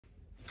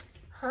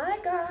Hi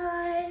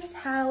guys,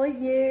 how are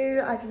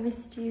you? I've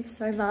missed you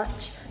so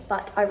much,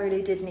 but I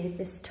really did need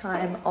this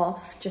time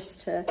off just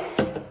to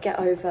get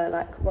over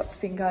like what's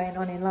been going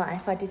on in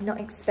life. I did not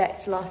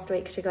expect last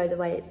week to go the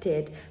way it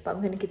did, but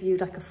I'm going to give you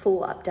like a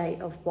full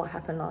update of what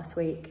happened last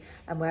week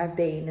and where I've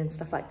been and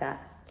stuff like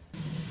that.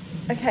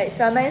 Okay,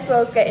 so I may as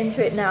well get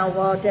into it now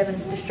while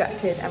Devon's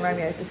distracted and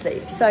Romeo's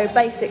asleep. So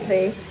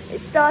basically, it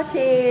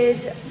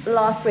started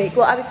last week.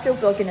 Well, I was still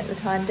vlogging at the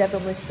time.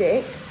 Devon was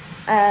sick.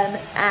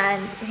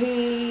 And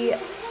he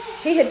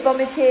had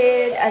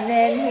vomited, and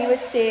then he was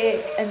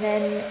sick, and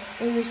then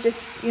he was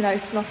just, you know,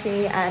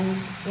 snotty and,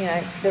 you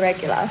know, the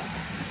regular.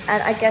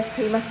 And I guess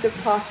he must have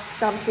passed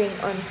something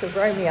on to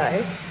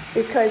Romeo,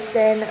 because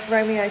then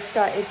Romeo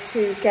started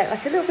to get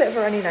like a little bit of a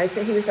runny nose,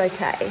 but he was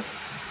okay.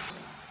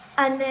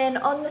 And then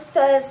on the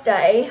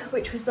Thursday,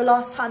 which was the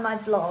last time I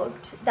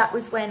vlogged, that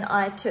was when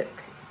I took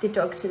the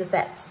dog to the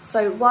vets.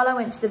 So while I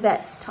went to the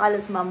vets,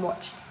 Tyler's mum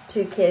watched the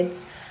two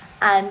kids.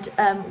 And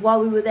while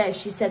we were there,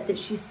 she said that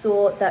she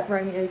saw that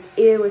Romeo's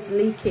ear was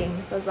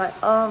leaking. So I was like,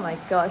 oh my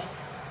gosh.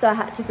 So I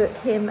had to book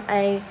him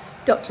a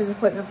doctor's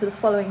appointment for the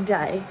following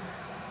day.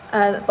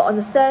 But on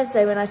the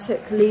Thursday, when I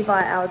took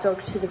Levi, our dog,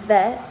 to the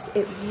vet,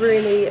 it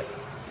really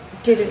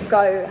didn't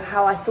go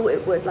how I thought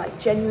it would. Like,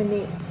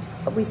 genuinely,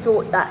 we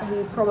thought that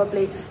he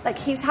probably, like,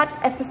 he's had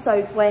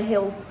episodes where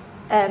he'll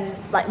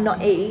like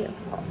not eat,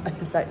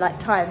 like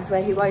times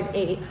where he won't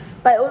eat,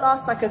 but it will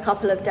last like a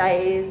couple of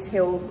days.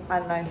 He'll, I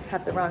don't know,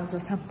 have the runs or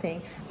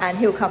something, and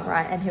he'll come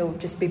right and he'll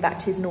just be back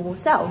to his normal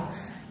self.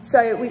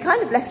 So we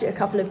kind of left it a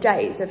couple of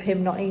days of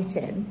him not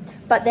eating,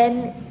 but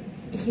then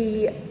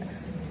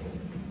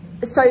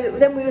so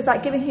then we was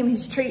like giving him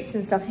his treats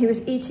and stuff. He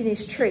was eating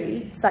his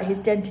treats, like his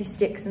dentist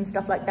sticks and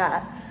stuff like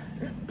that.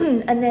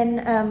 And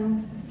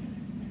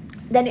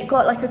then it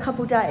got like a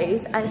couple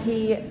days and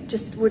he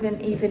just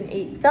wouldn't even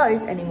eat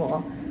those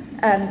anymore.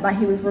 Like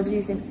he was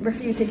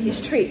refusing his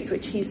treats,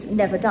 which he's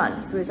never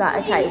done. So we was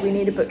like, okay, we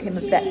need to book him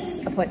a vet's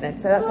appointment.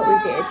 So that's what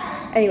we did.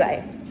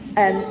 Anyway,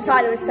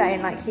 Tyler was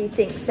saying like he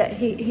thinks that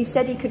he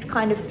said he could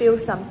kind of feel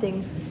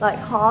something like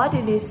hard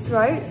in his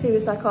throat. So he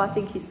was like, oh, I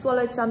think he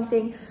swallowed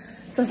something.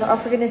 So I was like, oh,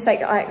 for goodness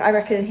sake, I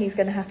reckon he's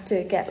going to have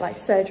to get like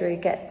surgery,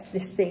 get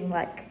this thing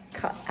like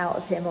cut out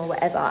of him or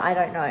whatever. I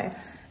don't know.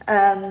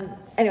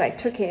 Anyway,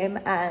 took him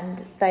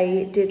and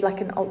they did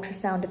like an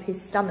ultrasound of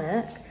his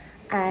stomach,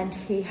 and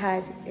he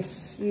had a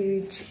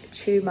huge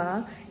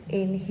tumour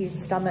in his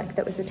stomach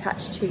that was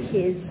attached to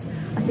his,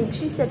 I think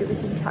she said it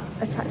was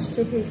attached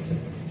to his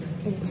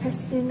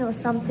intestine or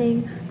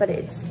something, but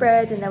it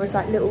spread and there was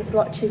like little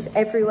blotches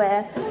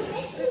everywhere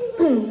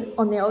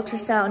on the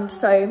ultrasound.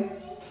 So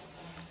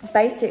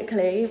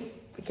basically,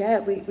 yeah,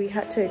 we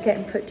had to get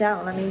him put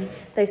down. I mean,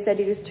 they said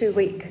he was too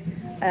weak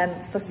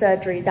for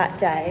surgery that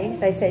day.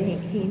 They said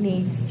he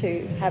needs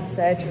to have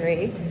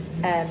surgery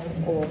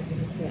or,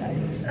 you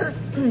know,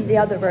 the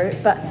other route,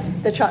 but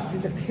the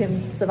chances of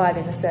him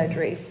surviving the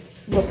surgery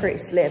were pretty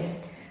slim.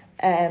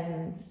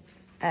 And,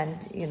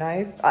 you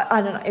know,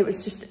 I don't know, it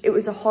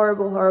was a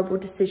horrible, horrible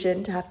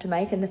decision to have to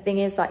make. And the thing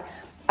is, like,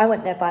 I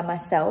went there by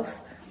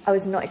myself. I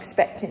was not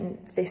expecting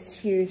this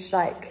huge,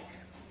 like,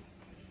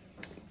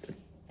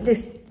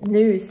 this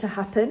news to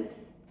happen.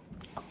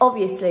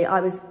 Obviously,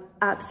 I was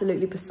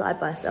absolutely beside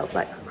myself,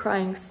 like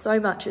crying so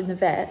much in the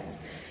vet.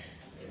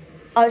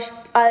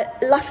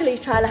 Luckily,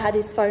 Tyler had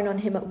his phone on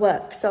him at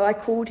work, so I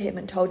called him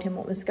and told him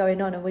what was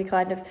going on, and we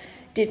kind of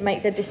did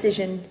make the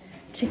decision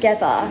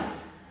together.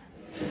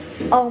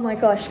 Oh my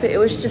gosh, but it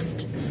was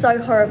just so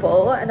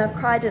horrible, and I've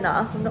cried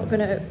enough. I'm not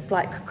gonna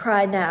like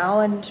cry now,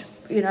 and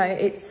you know,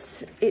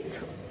 it's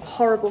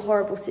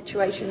horrible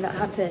situation that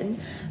happened,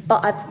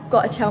 but I've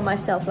got to tell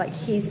myself like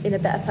he's in a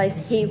better place.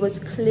 He was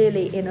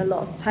clearly in a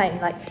lot of pain.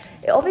 Like,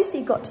 it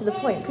obviously got to the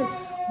point, because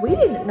we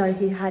didn't know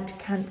he had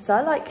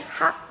cancer. Like,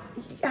 how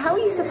are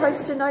you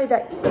supposed to know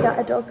that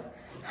a dog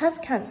has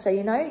cancer?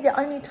 You know, the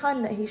only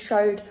time that he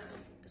showed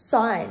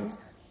signs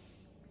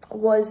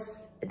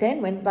was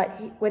then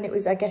when it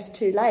was, I guess,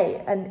 too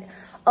late. And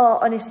oh,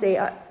 honestly,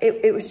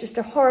 it was just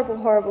a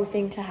horrible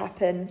thing to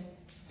happen.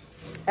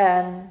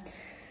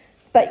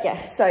 But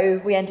yeah, so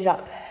we ended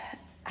up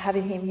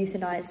having him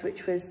euthanized,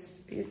 which was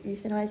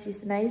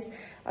euthanized.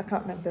 I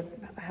can't remember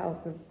how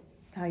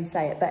you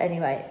say it, but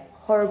anyway,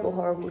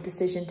 horrible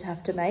decision to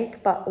have to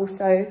make, but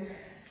also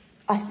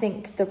I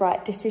think the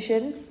right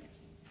decision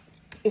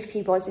if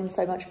he was in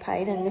so much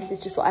pain. And this is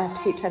just what I have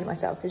to keep telling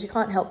myself, because you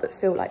can't help but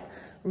feel like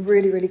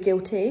really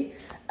guilty.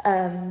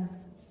 But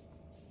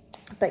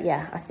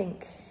yeah, I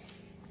think,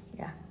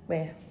 yeah,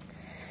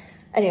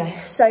 anyway,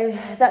 so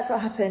that's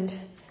what happened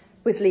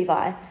with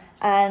Levi.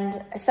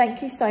 And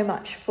thank you so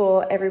much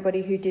for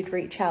everybody who did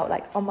reach out.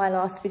 Like, on my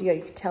last video,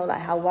 you could tell like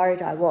how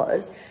worried I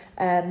was.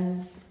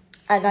 And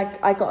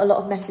I got a lot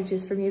of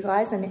messages from you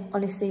guys, and it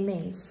honestly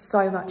means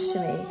so much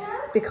to me,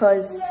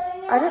 because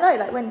I don't know,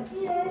 like, when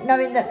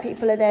knowing that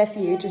people are there for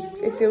you, just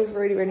it feels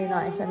really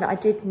nice. And I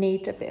did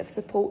need a bit of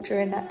support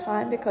during that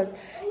time, because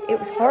it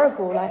was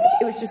horrible. Like,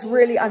 it was just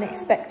really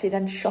unexpected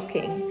and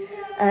shocking.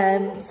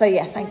 So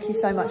yeah, thank you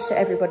so much to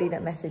everybody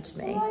that messaged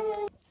me.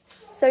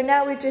 So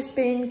now we've just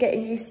been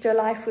getting used to a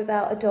life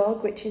without a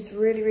dog, which is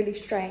really, really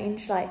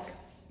strange. Like,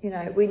 you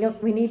know,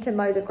 we need to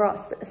mow the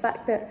grass, but the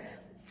fact that,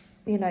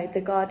 you know,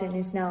 the garden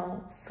is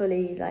now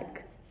fully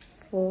like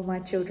for my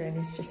children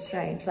is just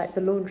strange. Like the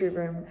laundry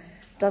room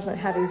doesn't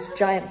have his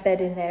giant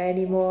bed in there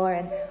anymore,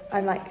 and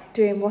I'm like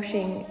doing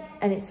washing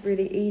and it's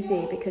really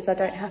easy because I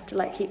don't have to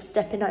like keep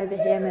stepping over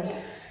him, and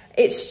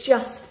it's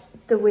just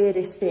the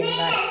weirdest thing,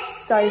 like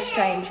so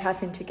strange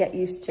having to get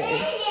used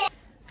to.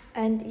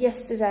 And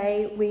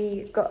yesterday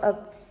we got a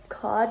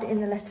card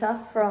in the letter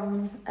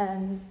from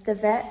the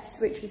vets,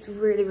 which was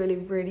really, really,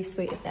 really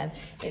sweet of them.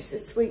 It's a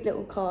sweet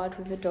little card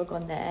with a dog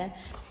on there.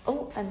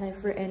 Oh, and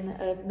they've written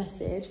a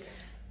message.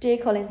 Dear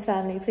Collins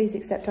family, please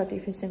accept our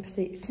deepest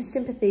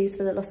sympathies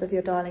for the loss of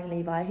your darling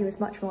Levi. He was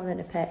much more than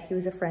a pet. He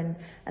was a friend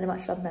and a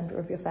much loved member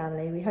of your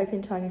family. We hope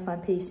in time you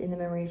find peace in the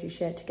memories you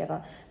shared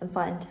together and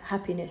find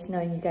happiness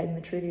knowing you gave him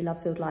a truly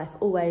love-filled life.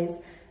 Always,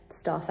 the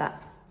staff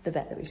at the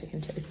vet that we took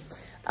him to.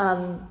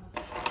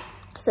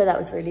 So that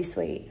was really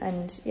sweet.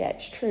 And yeah,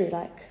 it's true.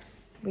 Like,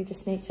 we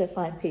just need to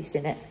find peace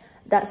in it.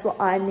 That's what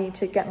I need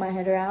to get my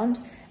head around,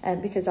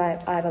 because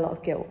I have a lot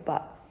of guilt,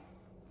 but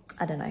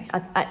I don't know.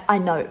 I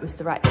know it was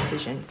the right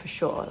decision for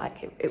sure.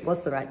 Like it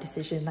was the right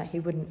decision. Like he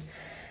wouldn't.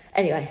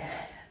 Anyway,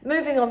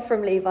 moving on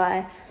from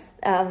Levi.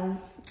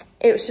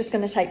 It was just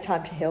going to take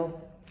time to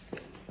heal.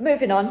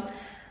 Moving on.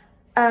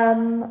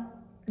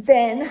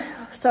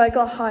 So I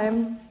got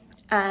home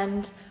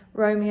and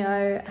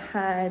Romeo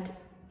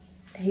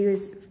he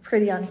was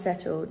pretty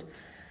unsettled.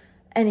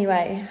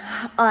 Anyway,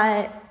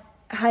 I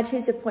had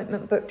his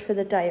appointment booked for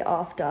the day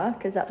after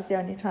because that was the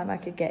only time I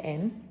could get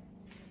in.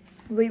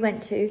 We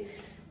went to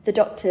the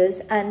doctors,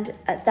 and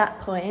at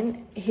that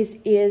point his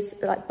ears,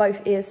 like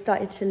both ears,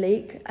 started to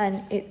leak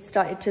and it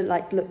started to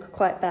like look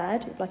quite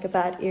bad, like a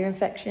bad ear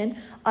infection.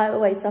 I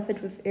always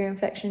suffered with ear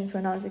infections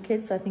when I was a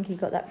kid, so I think he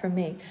got that from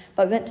me.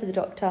 But we went to the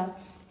doctor.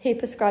 He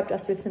prescribed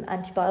us with some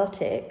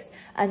antibiotics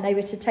and they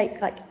were to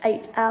take like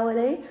 8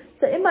 hourly.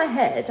 So in my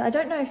head, I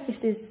don't know if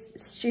this is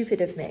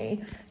stupid of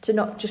me to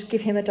not just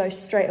give him a dose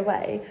straight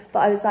away,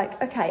 but I was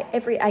like, okay,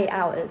 every 8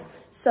 hours.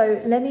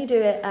 So let me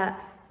do it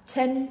at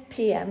 10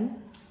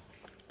 p.m,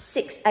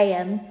 6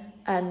 a.m.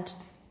 and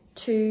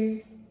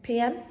 2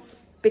 p.m.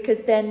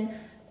 because then,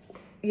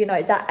 you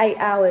know, that 8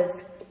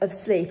 hours of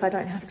sleep, I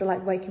don't have to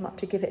like wake him up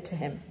to give it to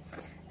him.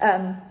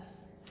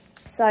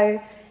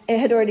 So it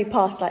had already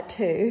passed like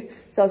 2,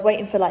 so I was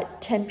waiting for like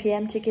 10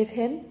 p.m. to give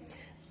him.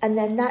 And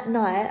then that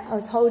night I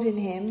was holding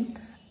him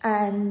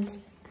and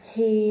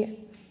he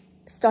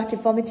started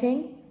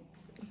vomiting,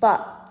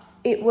 but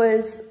it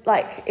was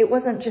like, it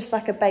wasn't just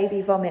like a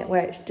baby vomit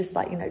where it's just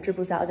like, you know,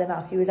 dribbles out of their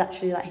mouth. He was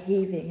actually like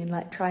heaving and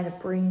like trying to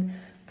bring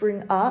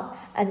up.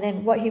 And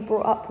then what he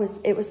brought up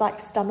was, it was like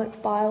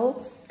stomach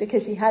bile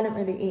because he hadn't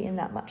really eaten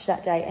that much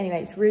that day.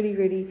 Anyway, it's really,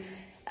 really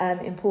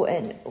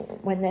important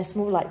when they're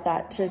small like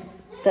that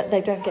that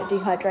they don't get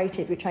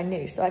dehydrated, which I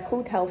knew. So I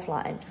called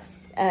Healthline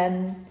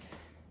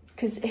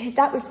because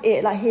that was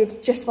it. Like he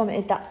had just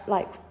vomited that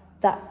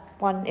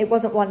one. It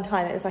wasn't one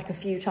time, it was like a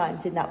few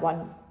times in that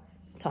one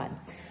time.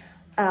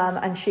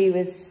 And she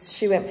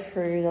went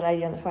through, the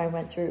lady on the phone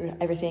went through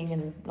everything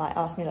and like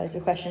asked me loads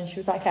of questions. She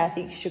was like, okay, I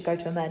think you should go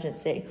to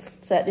emergency.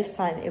 So at this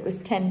time it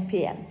was 10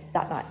 p.m.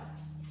 that night.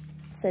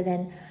 So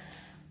then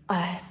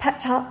I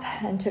packed up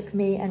and took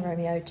me and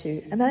Romeo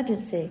to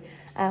emergency.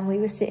 And we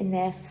were sitting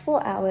there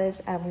for 4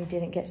 hours and we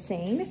didn't get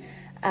seen.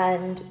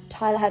 And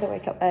Tyler had to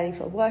wake up early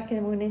for work in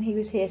the morning. He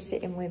was here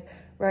sitting with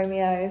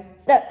Romeo.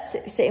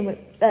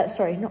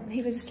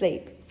 He was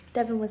asleep.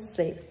 Devon was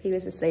asleep. He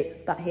was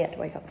asleep, but he had to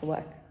wake up for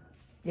work.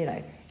 You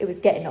know, it was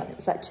getting on. It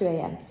was like 2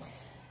 a.m.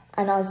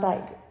 And I was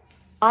like,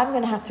 I'm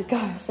going to have to go.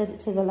 I said it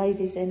to the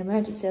ladies in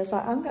emergency. I was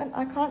like,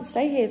 I can't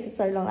stay here for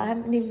so long. I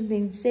haven't even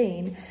been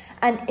seen.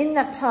 And in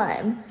that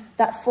time,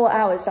 that 4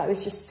 hours that I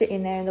was just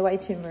sitting there in the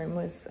waiting room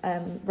with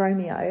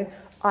Romeo,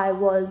 I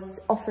was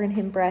offering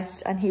him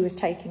breast and he was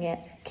taking it,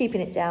 keeping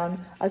it down.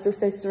 I was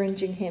also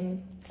syringing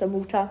him some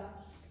water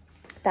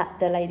that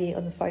the lady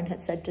on the phone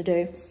had said to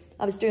do.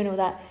 I was doing all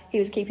that. He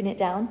was keeping it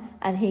down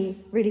and he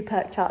really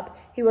perked up.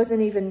 He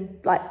wasn't even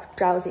like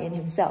drowsy in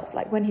himself.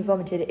 Like when he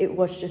vomited, it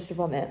was just a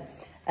vomit.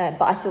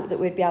 But I thought that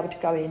we'd be able to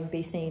go in,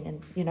 be seen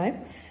and, you know.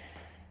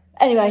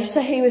 Anyway, so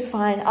he was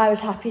fine. I was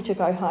happy to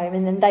go home.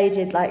 And then they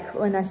did like,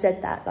 when I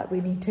said that, like we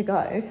need to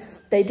go,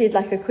 they did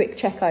like a quick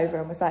check over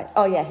and was like,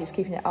 oh yeah, he's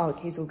keeping it. Oh,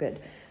 he's all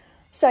good.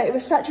 So it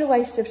was such a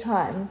waste of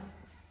time.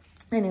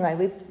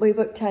 Anyway, we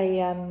booked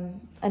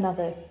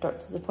another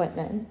doctor's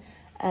appointment.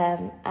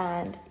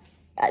 And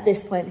at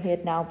this point, he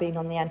had now been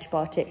on the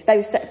antibiotics. They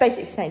were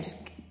basically saying, just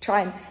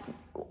try and,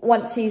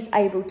 once he's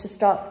able to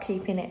start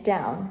keeping it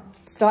down,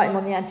 start him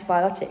on the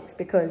antibiotics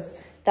because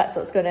that's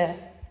what's going to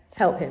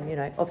help him, you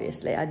know,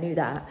 obviously. I knew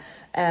that.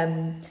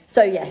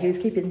 So yeah, he was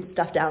keeping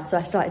stuff down. So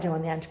I started him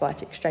on the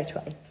antibiotics straight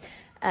away.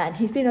 and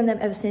he's been on them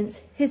ever since.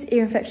 His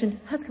ear infection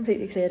has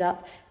completely cleared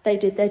up. They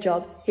did their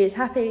job. He is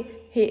happy,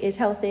 he is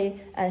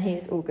healthy, and he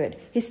is all good.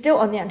 He's still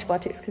on the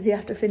antibiotics because he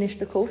has to finish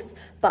the course,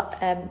 but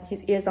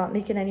his ears aren't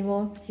leaking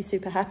anymore. He's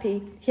super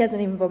happy. He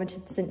hasn't even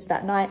vomited since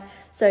that night,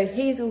 so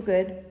he's all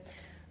good.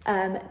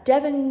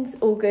 Devon's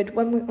all good.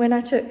 When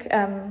I took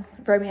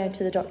Romeo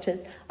to the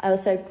doctors, I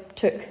also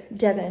took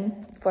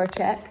Devon for a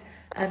check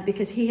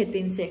because he had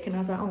been sick, and I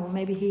was like, oh, well,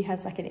 maybe he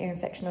has like an ear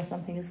infection or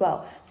something as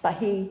well, but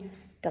he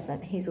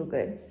doesn't. He's all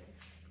good.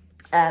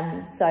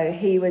 So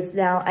he was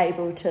now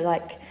able to,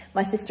 like,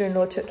 my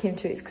sister-in-law took him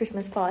to his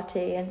Christmas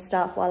party and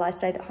stuff while I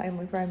stayed at home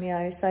with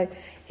Romeo. So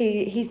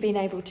he's been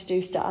able to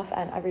do stuff,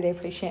 and I really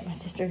appreciate my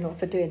sister-in-law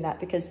for doing that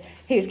because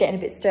he was getting a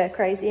bit stir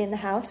crazy in the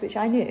house, which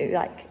I knew,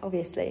 like,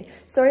 obviously.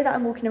 Sorry that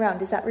I'm walking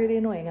around. Is that really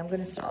annoying? I'm going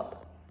to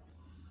stop.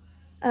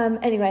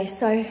 Anyway,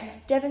 so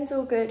Devon's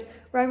all good.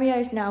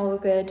 Romeo's now all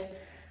good.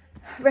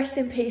 Rest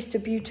in peace to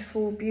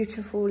beautiful,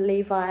 beautiful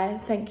Levi.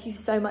 Thank you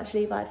so much,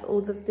 Levi, for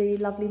all of the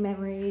lovely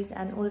memories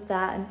and all of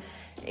that. And,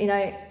 you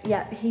know,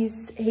 yeah,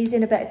 he's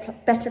in a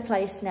better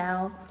place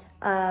now.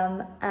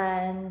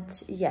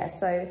 And yeah,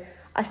 so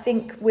I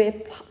think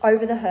we're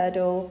over the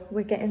hurdle.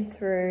 We're getting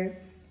through.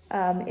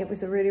 It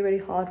was a really, really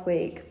hard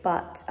week,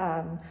 but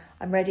I'm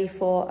ready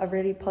for a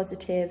really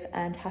positive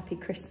and happy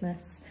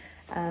Christmas.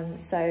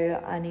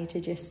 So I need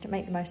to just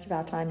make the most of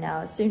our time now.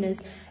 As soon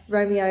as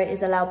Romeo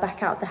is allowed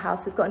back out the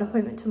house, we've got an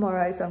appointment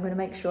tomorrow, so I'm going to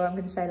make sure, I'm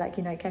going to say, like,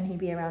 you know, can he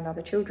be around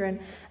other children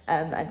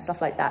and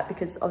stuff like that,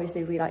 because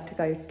obviously we like to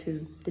go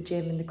to the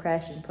gym and the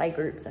creche and play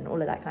groups and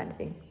all of that kind of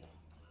thing.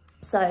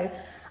 So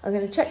I'm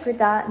going to check with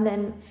that, and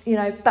then, you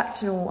know, back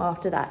to normal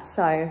after that.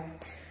 So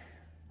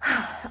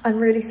I'm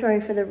really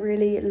sorry for the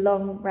really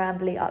long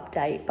rambly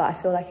update, but I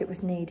feel like it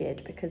was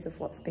needed because of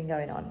what's been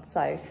going on.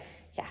 So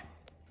yeah.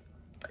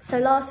 So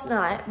last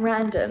night,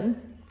 random,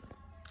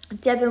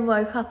 Devon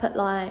woke up at,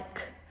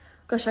 like,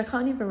 gosh, I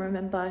can't even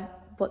remember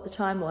what the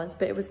time was,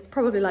 but it was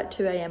probably like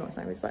 2 AM or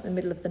something. It was like the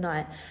middle of the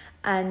night.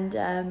 And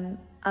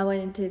I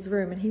went into his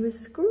room and he was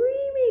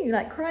screaming,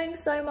 like crying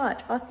so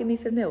much, asking me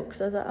for milk.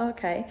 So I was like, oh,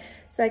 okay.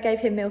 So I gave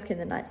him milk in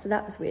the night. So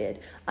that was weird.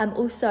 I'm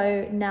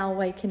also now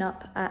waking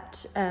up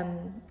at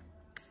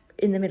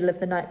in the middle of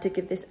the night to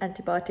give this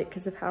antibiotic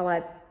because of how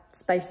I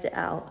spaced it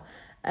out.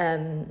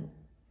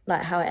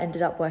 Like how it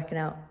ended up working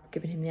out,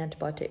 giving him the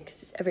antibiotic,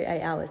 because it's every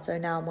 8 hours. So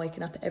now I'm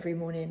waking up every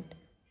morning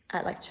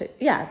at like 2.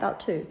 Yeah,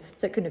 about 2.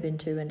 So it couldn't have been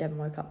 2 when Devon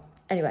woke up.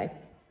 Anyway,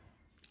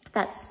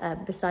 that's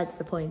besides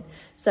the point.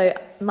 So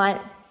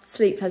my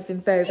sleep has been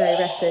very, very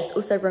restless.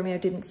 Also, Romeo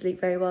didn't sleep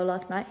very well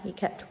last night. He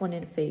kept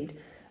wanting to feed.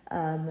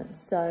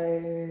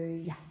 So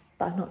yeah,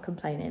 but I'm not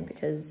complaining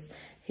because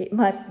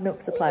my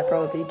milk supply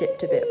probably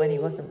dipped a bit when he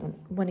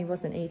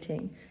wasn't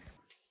eating.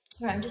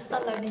 Right, I'm just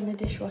unloading the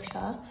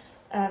dishwasher.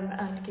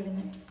 And giving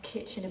the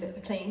kitchen a bit of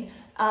a clean.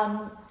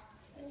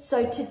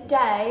 So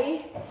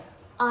today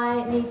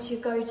I need to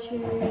go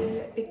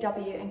to Big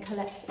W and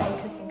collect a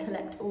click and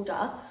collect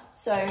order.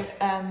 So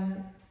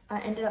I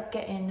ended up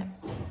getting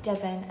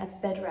Devon a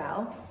bed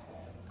rail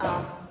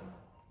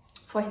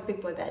for his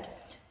big boy bed.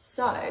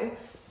 So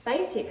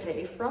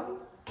basically from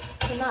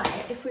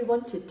tonight, if we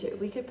wanted to,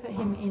 we could put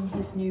him in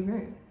his new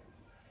room.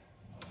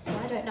 So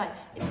I don't know,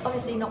 it's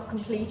obviously not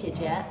completed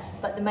yet,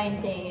 but the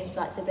main thing is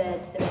like the bed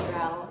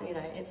rail, you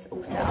know, it's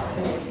all set up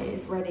and it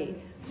is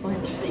ready for him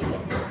to sleep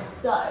in.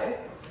 So,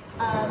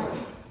 I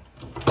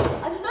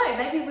don't know,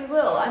 maybe we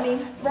will. I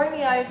mean,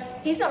 Romeo,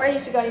 he's not ready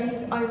to go in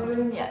his own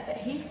room yet, but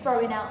he's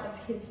growing out of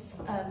his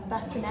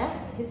bassinet.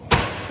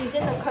 He's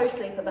in the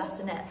co-sleeper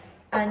bassinet,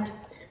 and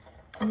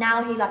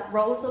now he like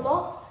rolls a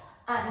lot,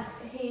 and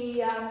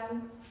he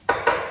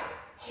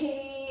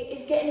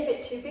is getting a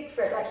bit too big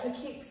for it. Like, he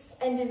keeps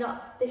ending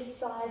up this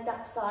side,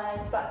 that side,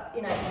 but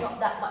you know, it's not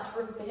that much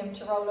room for him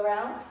to roll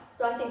around.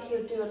 So I think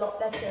he'll do a lot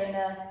better in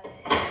a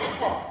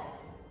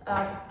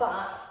cot.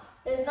 But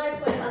there's no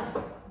point us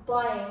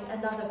buying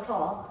another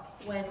cot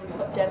when we've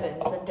got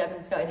Devon's, and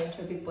Devon's going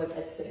into a big boy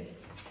bed soon.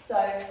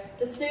 So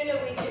the sooner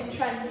we can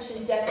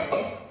transition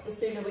Devon, the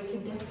sooner we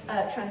can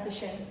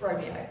transition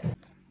Romeo.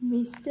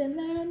 Mr.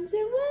 Man's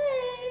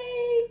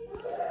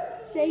awake.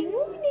 Say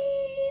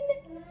morning.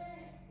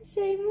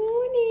 Say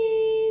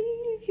morning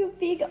with your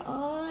big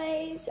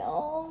eyes.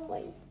 Oh,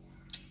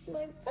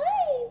 my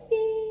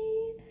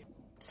baby.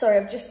 Sorry,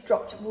 I've just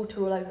dropped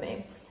water all over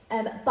me.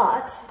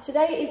 But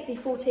today is the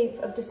 14th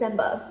of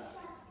December.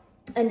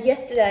 And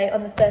yesterday,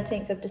 on the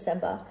 13th of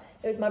December,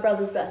 it was my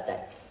brother's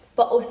birthday.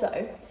 But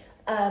also,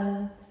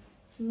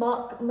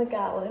 Mark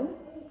McGowan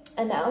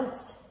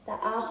announced that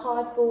our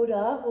hard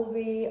border will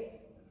be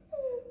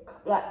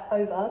like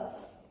over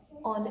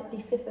on the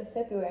 5th of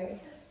February.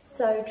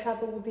 So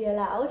travel will be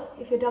allowed.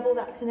 If you're double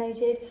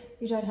vaccinated,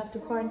 you don't have to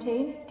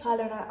quarantine.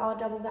 Tyler and I are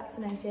double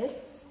vaccinated.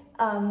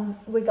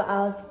 We got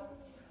ours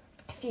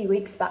a few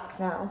weeks back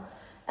now,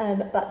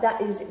 but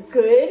that is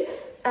good.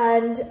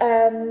 And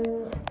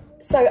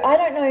so I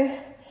don't know.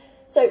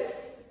 So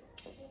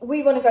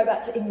we want to go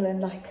back to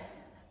England, like,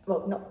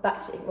 well, not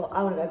back to England. Well,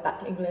 I want to go back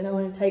to England. I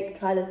want to take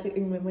Tyler to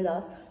England with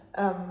us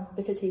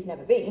because he's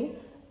never been.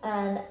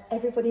 and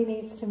everybody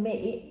needs to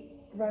meet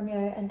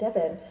Romeo and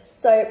Devon.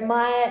 So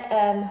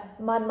my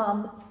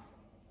mum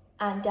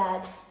and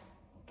dad,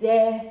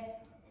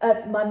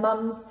 my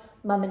mum's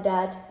mum and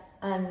dad,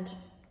 and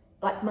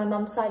like my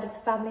mum's side of the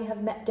family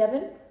have met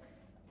Devon.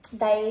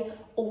 They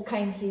all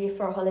came here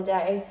for a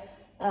holiday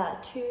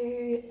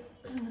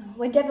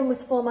when Devon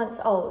was 4 months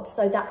old.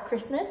 So that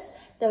Christmas,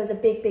 there was a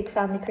big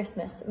family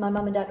Christmas. My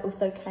mum and dad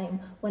also came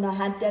when I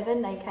had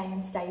Devon. They came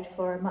and stayed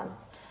for a month.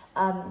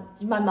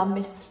 My mum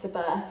missed the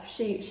birth.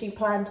 She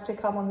planned to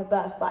come on the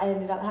birth, but I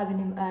ended up having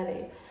him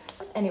early.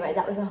 Anyway,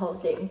 that was a whole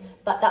thing.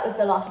 But that was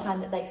the last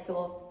time that they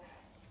saw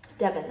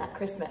Devon, that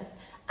Christmas.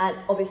 And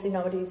obviously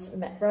nobody's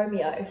met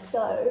Romeo,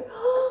 so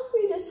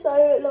we just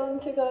so long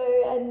to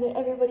go and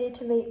everybody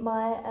to meet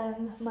my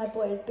my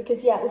boys,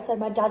 because yeah, also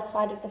my dad's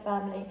side of the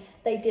family,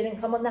 they didn't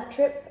come on that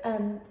trip,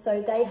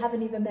 so they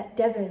haven't even met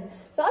Devon.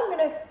 So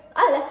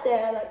I left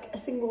there like a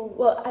single,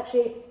 well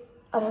actually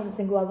I wasn't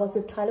single, I was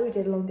with Tyler, we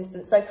did a long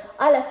distance, so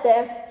I left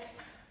there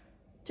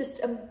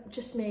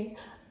just me,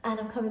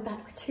 and I'm coming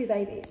back with 2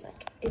 babies.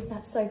 Like, isn't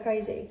that so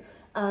crazy?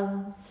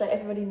 So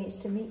everybody needs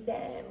to meet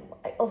them.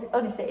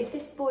 Honestly, if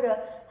this border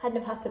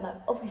hadn't have happened, like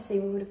obviously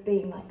we would have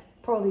been like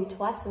probably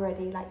twice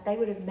already, like they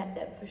would have met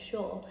them for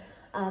sure.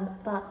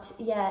 But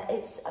yeah,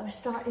 I'm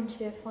starting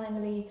to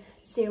finally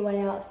see a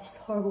way out of this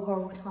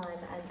horrible time,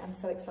 and I'm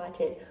so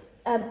excited.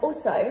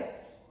 Also,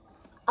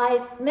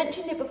 I've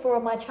mentioned it before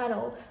on my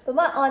channel, but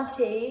my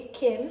auntie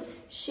Kim,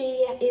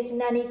 she is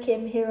Nanny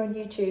Kim here on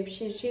YouTube.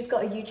 She's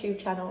got a YouTube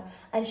channel,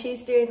 and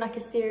she's doing like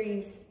a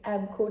series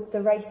called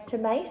The Race to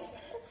Mace.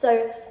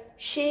 So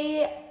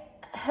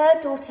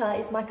her daughter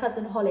is my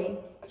cousin Holly.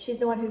 She's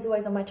the one who's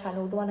always on my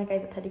channel, the one I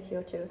gave a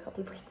pedicure to a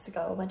couple of weeks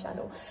ago on my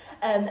channel.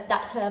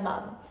 That's her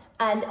mum.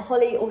 And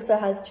Holly also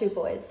has 2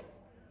 boys.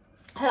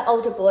 Her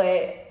older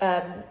boy,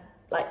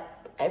 like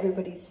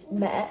everybody's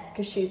met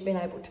because she's been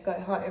able to go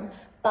home,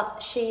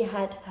 but she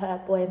had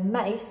her boy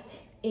Mace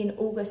in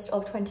August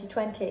of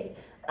 2020,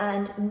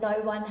 and no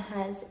one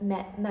has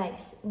met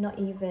Mace, not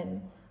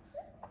even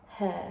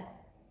her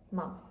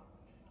mum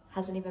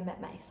hasn't even met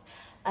Mace.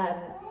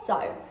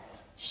 So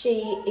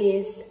she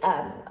is,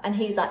 and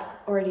he's like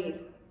already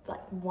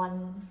like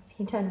 1,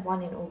 he turned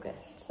 1 in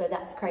August, so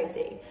that's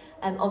crazy.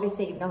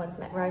 Obviously no one's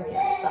met Romeo,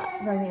 but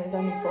Romeo is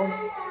only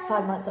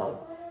 5 months old.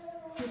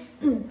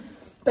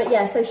 But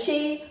yeah, so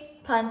she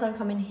plans on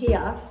coming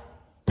here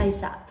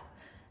ASAP,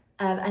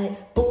 and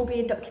it's all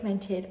being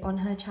documented on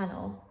her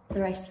channel,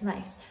 The Race to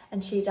Mace,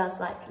 and she does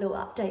like little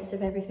updates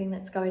of everything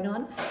that's going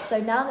on. So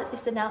now that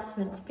this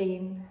announcement's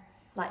been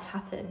like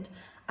happened,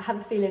 I have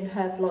a feeling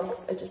her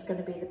vlogs are just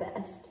going to be the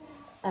best.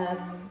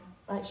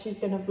 Like she's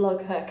going to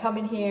vlog her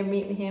coming here,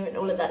 meeting him and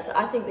all of that. So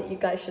I think that you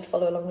guys should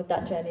follow along with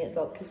that journey as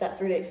well, because that's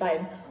really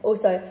exciting.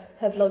 Also,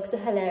 her vlogs are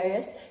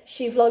hilarious.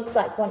 She vlogs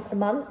like once a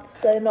month,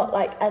 so they're not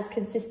like as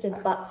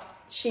consistent, but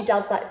she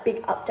does like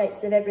big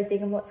updates of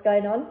everything and what's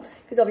going on,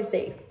 because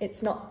obviously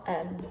it's not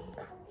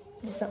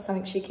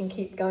something she can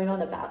keep going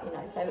on about, you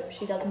know. So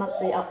she does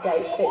monthly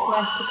updates, but it's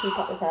nice to keep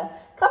up with her.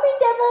 Come in,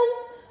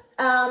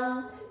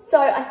 Devon. So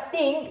I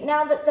think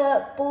now that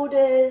the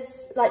borders,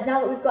 like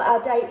now that we've got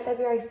our date,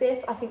 February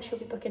 5th, I think she'll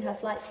be booking her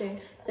flight soon.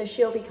 So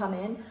she'll be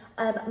coming.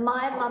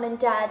 My mum and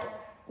dad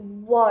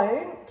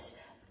won't,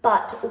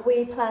 but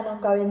we plan on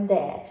going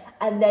there.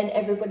 And then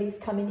everybody's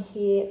coming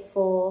here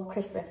for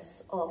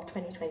Christmas of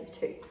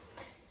 2022.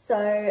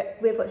 So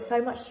we've got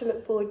so much to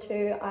look forward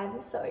to.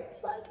 I'm so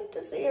excited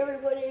to see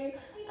everybody.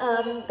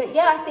 But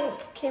yeah, I think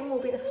Kim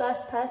will be the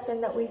first person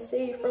that we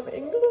see from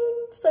England.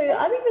 So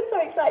I'm even so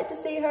excited to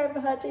see her and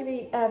for her to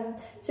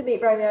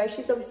meet Romeo.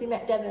 She's obviously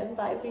met Devon,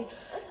 but it'd be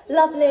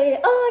lovely.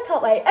 Oh, I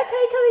can't wait.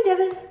 Okay, come in,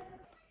 Devon.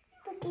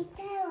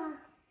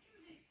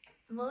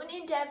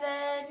 Morning,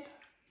 Devon.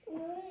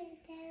 Morning,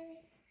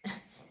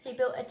 Devon. He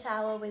built a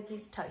tower with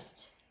his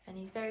toast, and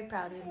he's very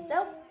proud of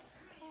himself.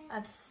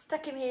 I've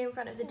stuck him here in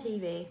front of the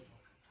TV,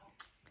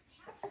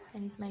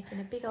 and he's making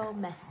a big old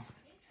mess.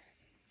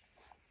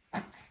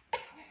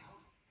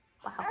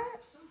 Wow.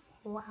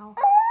 Wow.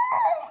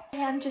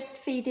 I'm just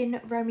feeding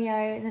Romeo,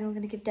 and then we're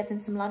going to give Devon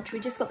some lunch. We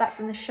just got back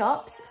from the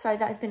shops, so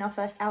that has been our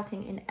first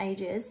outing in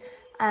ages,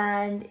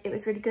 and it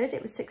was really good.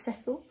 It was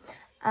successful.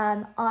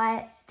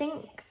 I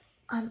think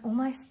I'm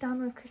almost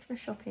done with Christmas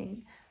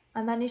shopping.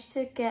 I managed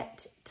to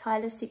get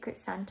Tyler's Secret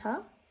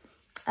Santa.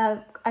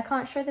 I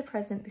can't show the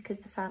present because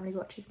the family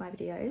watches my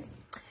videos.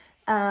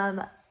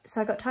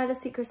 So I got Tyler's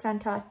Secret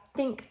Santa. I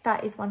think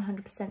that is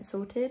 100%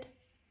 sorted,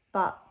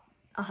 but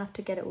I'll have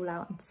to get it all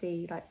out and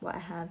see like what I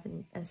have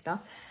and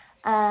stuff.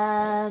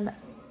 And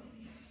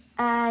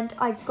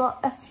I got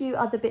a few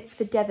other bits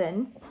for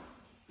Devon.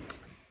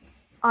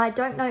 I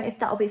don't know if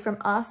that'll be from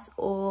us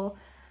or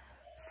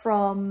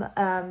from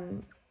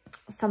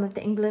some of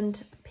the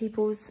England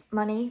people's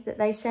money that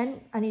they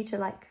sent. I need to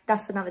like,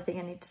 that's another thing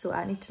I need to sort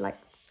out. I need to like,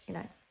 you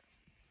know,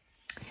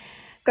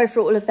 go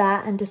through all of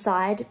that and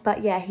decide.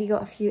 But yeah, he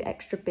got a few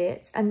extra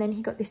bits, and then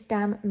he got this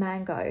damn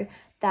mango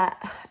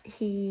that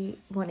he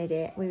wanted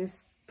it. We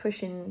was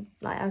pushing,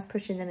 like I was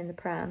pushing them in the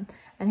pram,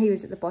 and he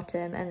was at the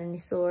bottom, and then he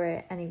saw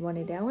it and he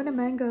wanted it. I want a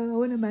mango, I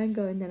want a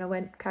mango. And then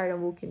I carried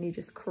on walking. He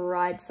just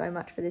cried so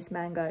much for this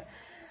mango.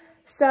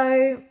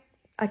 So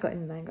I got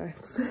him the mango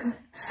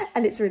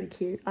and it's really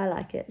cute. I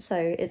like it, so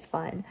it's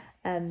fine.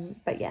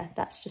 But yeah,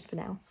 that's just for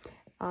now.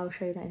 I'll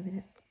show you that in a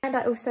minute. And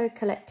I also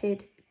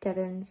collected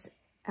Devon's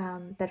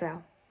bed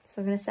rail.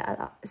 So I'm going to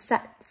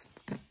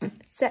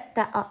set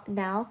that up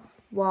now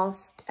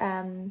whilst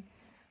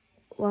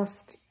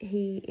whilst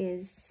he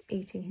is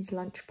eating his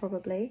lunch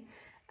probably.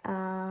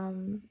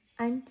 And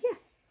yeah,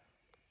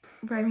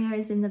 Romeo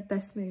is in the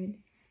best mood.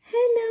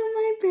 Hello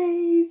my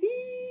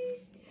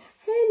baby,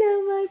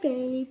 hello my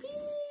baby,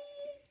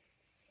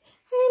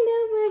 hello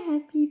my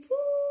happy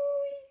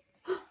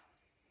boy.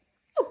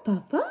 Oh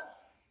papa,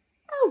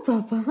 oh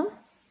papa.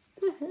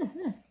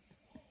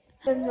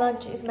 Ben's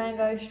lunch is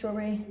mango,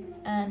 strawberry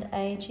and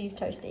a cheese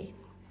toasty.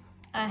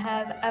 I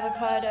have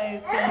avocado,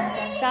 beans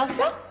and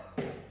salsa.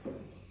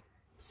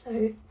 So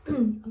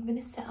I'm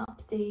going to set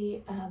up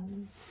the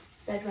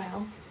bed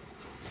rail.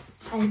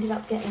 I ended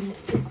up getting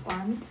this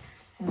one,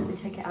 and I'm going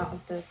to take it out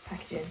of the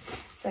packaging.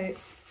 So it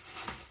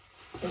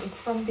was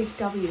from Big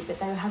W, but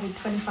they were having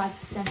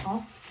 25%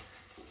 off,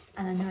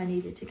 and I knew I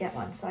needed to get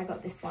one, so I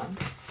got this one.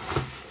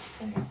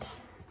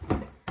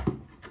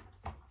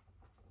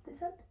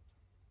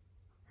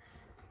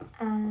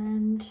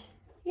 And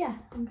yeah,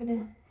 I'm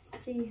gonna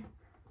see.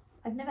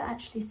 I've never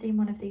actually seen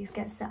one of these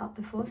get set up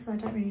before, so I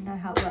don't really know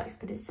how it works,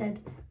 but it said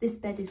this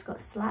bed has got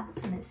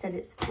slats, and it said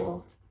it's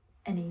for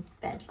any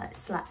bed, like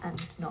slat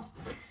and not.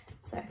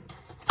 So,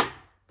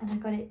 and I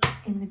got it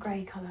in the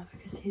grey colour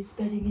because his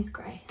bedding is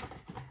grey.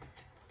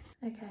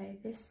 Okay,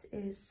 this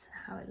is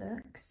how it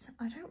looks.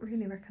 I don't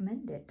really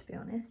recommend it, to be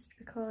honest,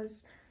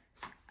 because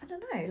I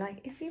don't know,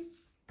 like if you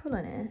pull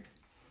on it,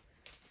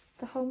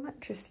 the whole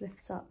mattress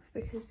lifts up,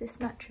 because this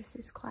mattress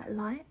is quite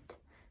light.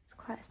 It's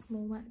quite a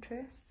small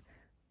mattress.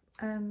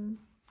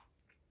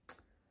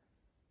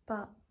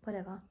 But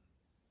whatever,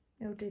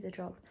 it'll do the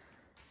job.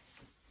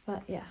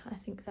 But yeah, I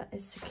think that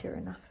is secure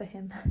enough for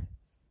him.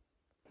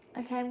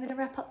 Okay, I'm going to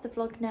wrap up the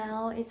vlog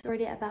now. It's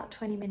already at about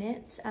 20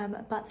 minutes,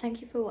 but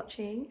thank you for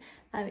watching.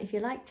 If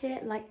you liked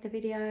it, like the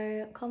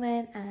video,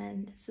 comment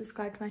and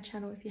subscribe to my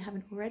channel if you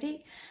haven't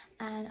already,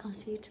 and I'll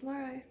see you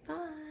tomorrow.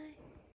 Bye.